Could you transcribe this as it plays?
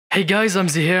Hey guys, I'm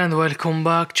Z here and welcome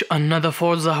back to another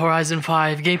Forza Horizon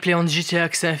 5 gameplay on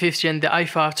GTX 1050 and the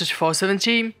i5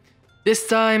 3470. This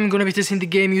time I'm gonna be testing the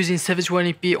game using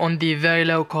 720p on the very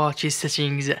low quality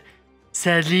settings.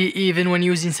 Sadly, even when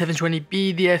using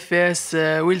 720p, the FPS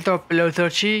will drop below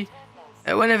 30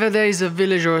 whenever there is a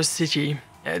village or a city.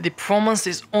 The performance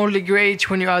is only great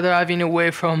when you are driving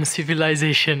away from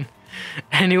civilization.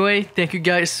 Anyway, thank you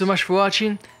guys so much for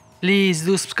watching. Please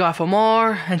do subscribe for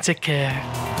more and take care.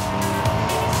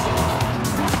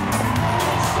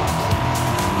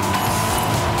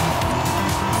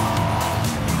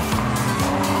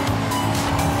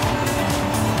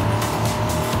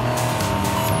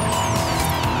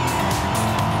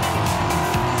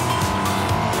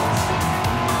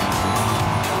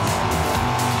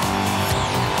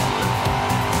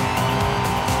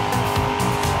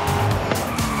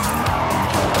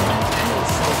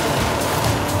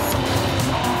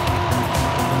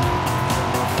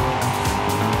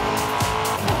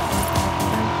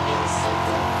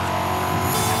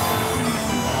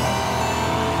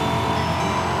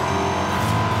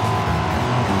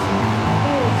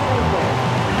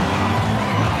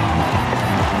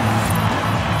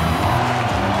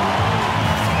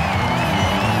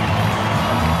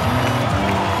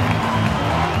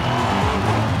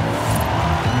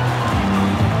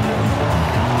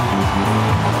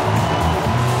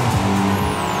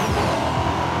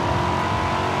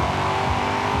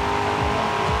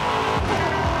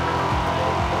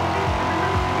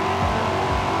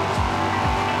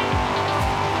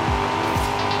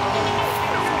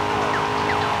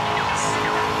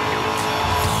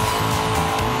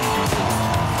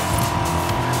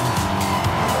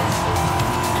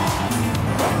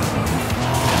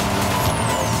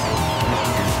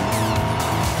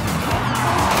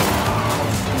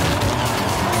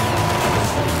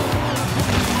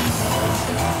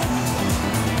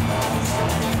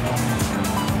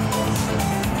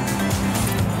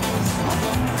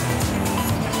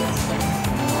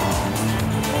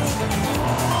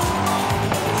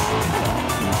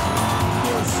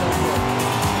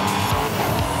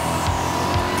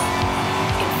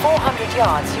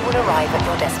 Yards, you will arrive at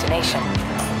your destination.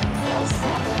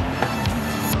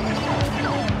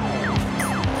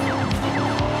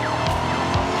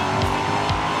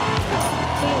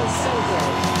 Feels so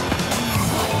good.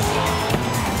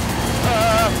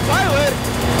 Pilot!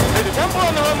 There's a temple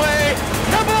on the runway!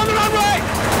 Temple on the runway!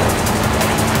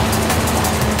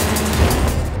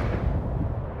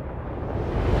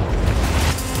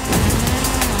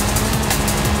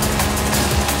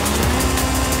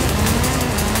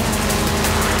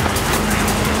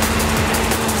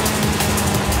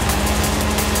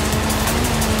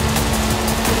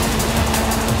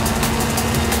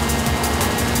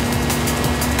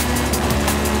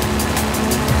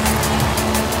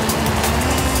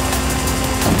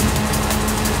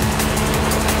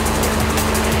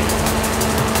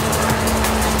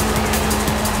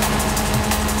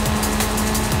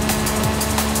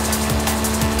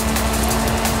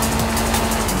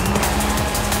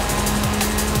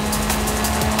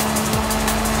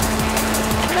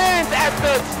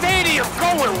 The stadium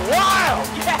going wild!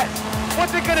 Yes!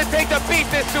 What's it gonna take to beat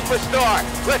this superstar?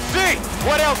 Let's see!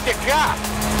 What else you got?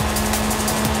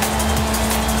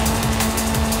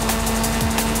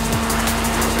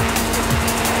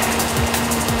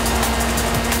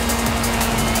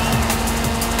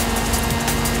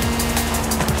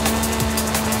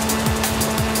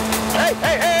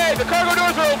 Hey! The cargo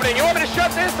doors are opening! You want me to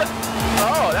shut this?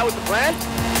 Oh, that was the plan?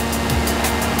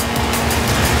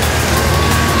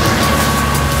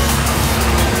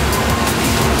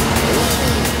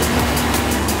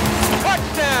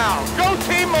 Go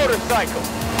Team Motorcycle!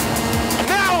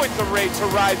 Now it's a race,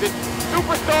 Horizon!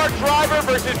 Superstar driver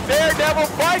versus daredevil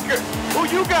biker! Who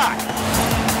you got?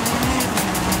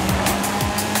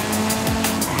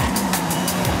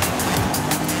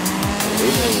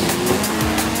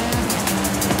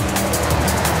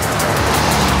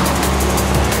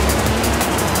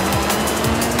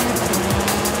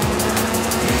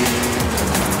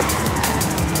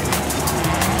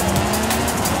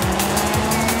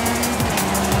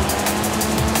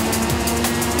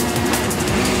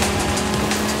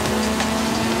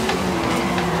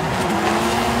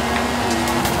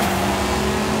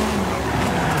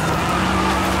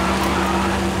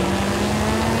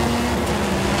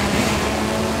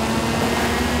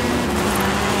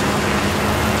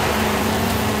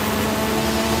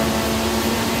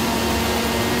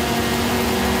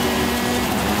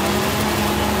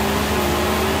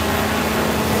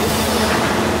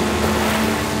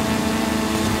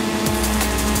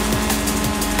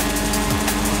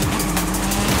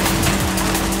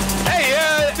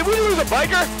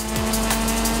 Biker?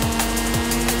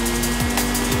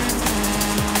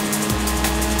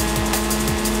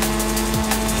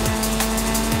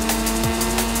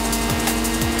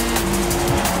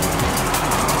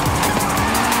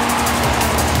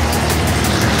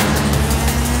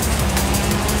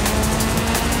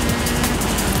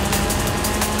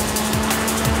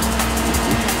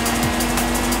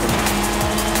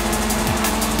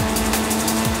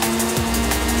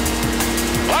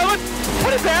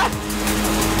 What is that?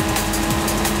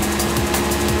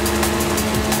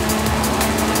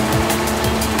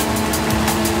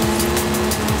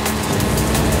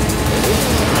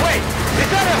 Wait, is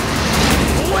that a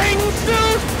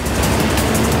wingsuit?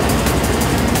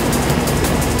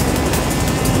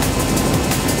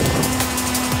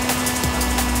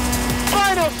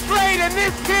 Final straight and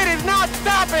this kid is not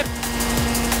stopping!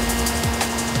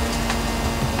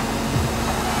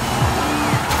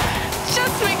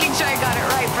 Just making sure I got it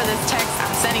right for this text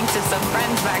I'm sending to some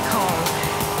friends back home.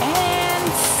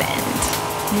 And send.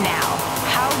 Now,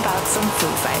 how about some Foo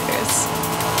Fighters?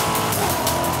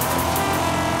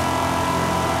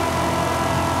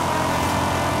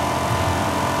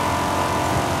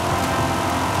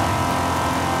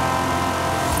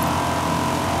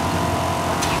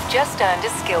 You've just earned a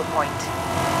skill point.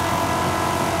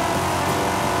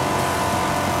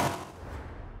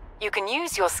 You can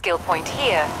use your skill point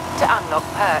here to unlock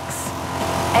perks.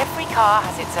 Every car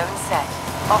has its own set,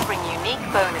 offering unique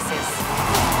bonuses.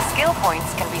 Skill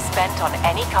points can be spent on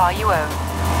any car you own.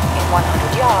 In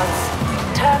 100 yards,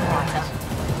 turn right.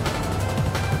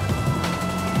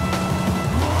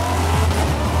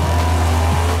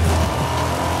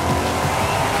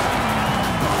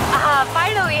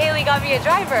 Finally, Haley got me a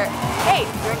driver. Hey,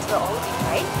 you're into the oldie,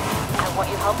 right? I want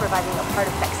your help reviving a part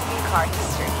of Mexican car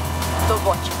history. The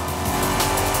Bocho.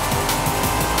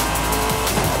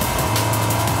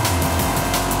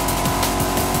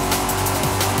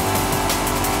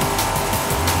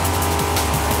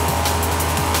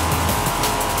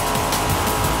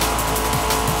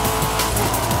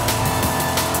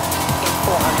 In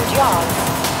 400 yards,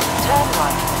 turn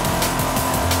right.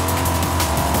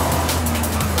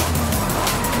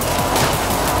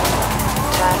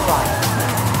 Turn right.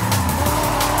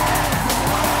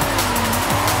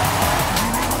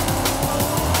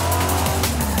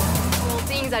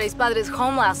 At his padre's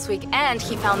home last week, and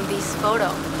he found this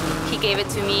photo. He gave it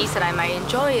to me, said I might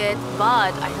enjoy it,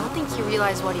 but I don't think he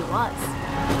realized what it was.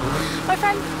 My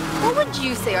friend, what would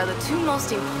you say are the two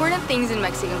most important things in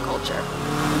Mexican culture?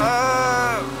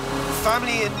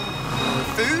 Family and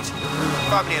food?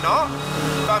 Family and art?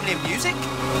 Family and music?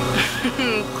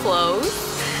 Close.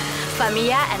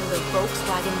 Familia and the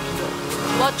Volkswagen Beetle.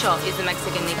 Bocho is the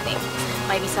Mexican nickname.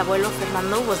 My bisabuelo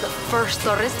Fernando was the first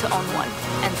tourist to own one.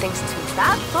 And thanks to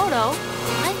that photo,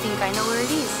 I think I know where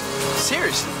it is.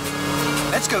 Seriously?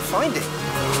 Let's go find it.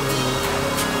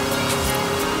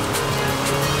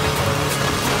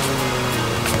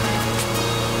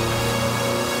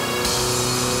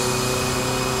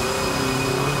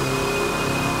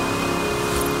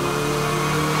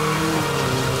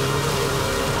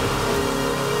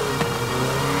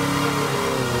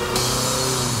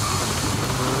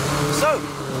 So,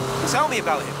 tell me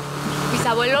about him.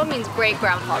 Bisabuelo means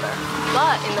great-grandfather,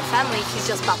 but in the family, he's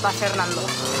just Papa Fernando.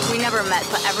 We never met,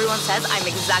 but everyone says I'm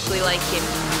exactly like him.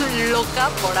 Loca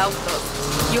por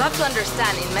autos. You have to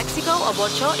understand, in Mexico, a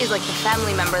bocho is like the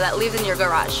family member that lives in your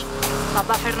garage.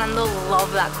 Papa Fernando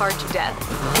loved that car to death,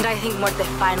 and I think Muerte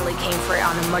finally came for it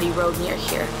on a muddy road near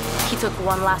here. He took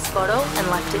one last photo and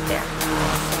left it there.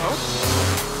 So,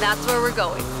 that's where we're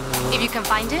going. If you can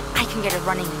find it, I can get it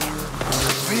running again.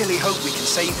 I really hope we can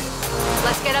save it.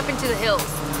 Let's get up into the hills.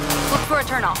 Look for a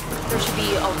turnoff. There should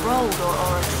be a road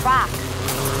or a track.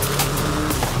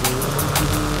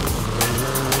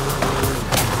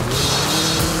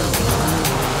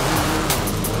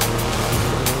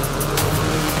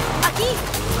 Aquí!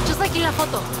 Just like in la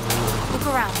foto. Look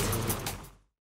around.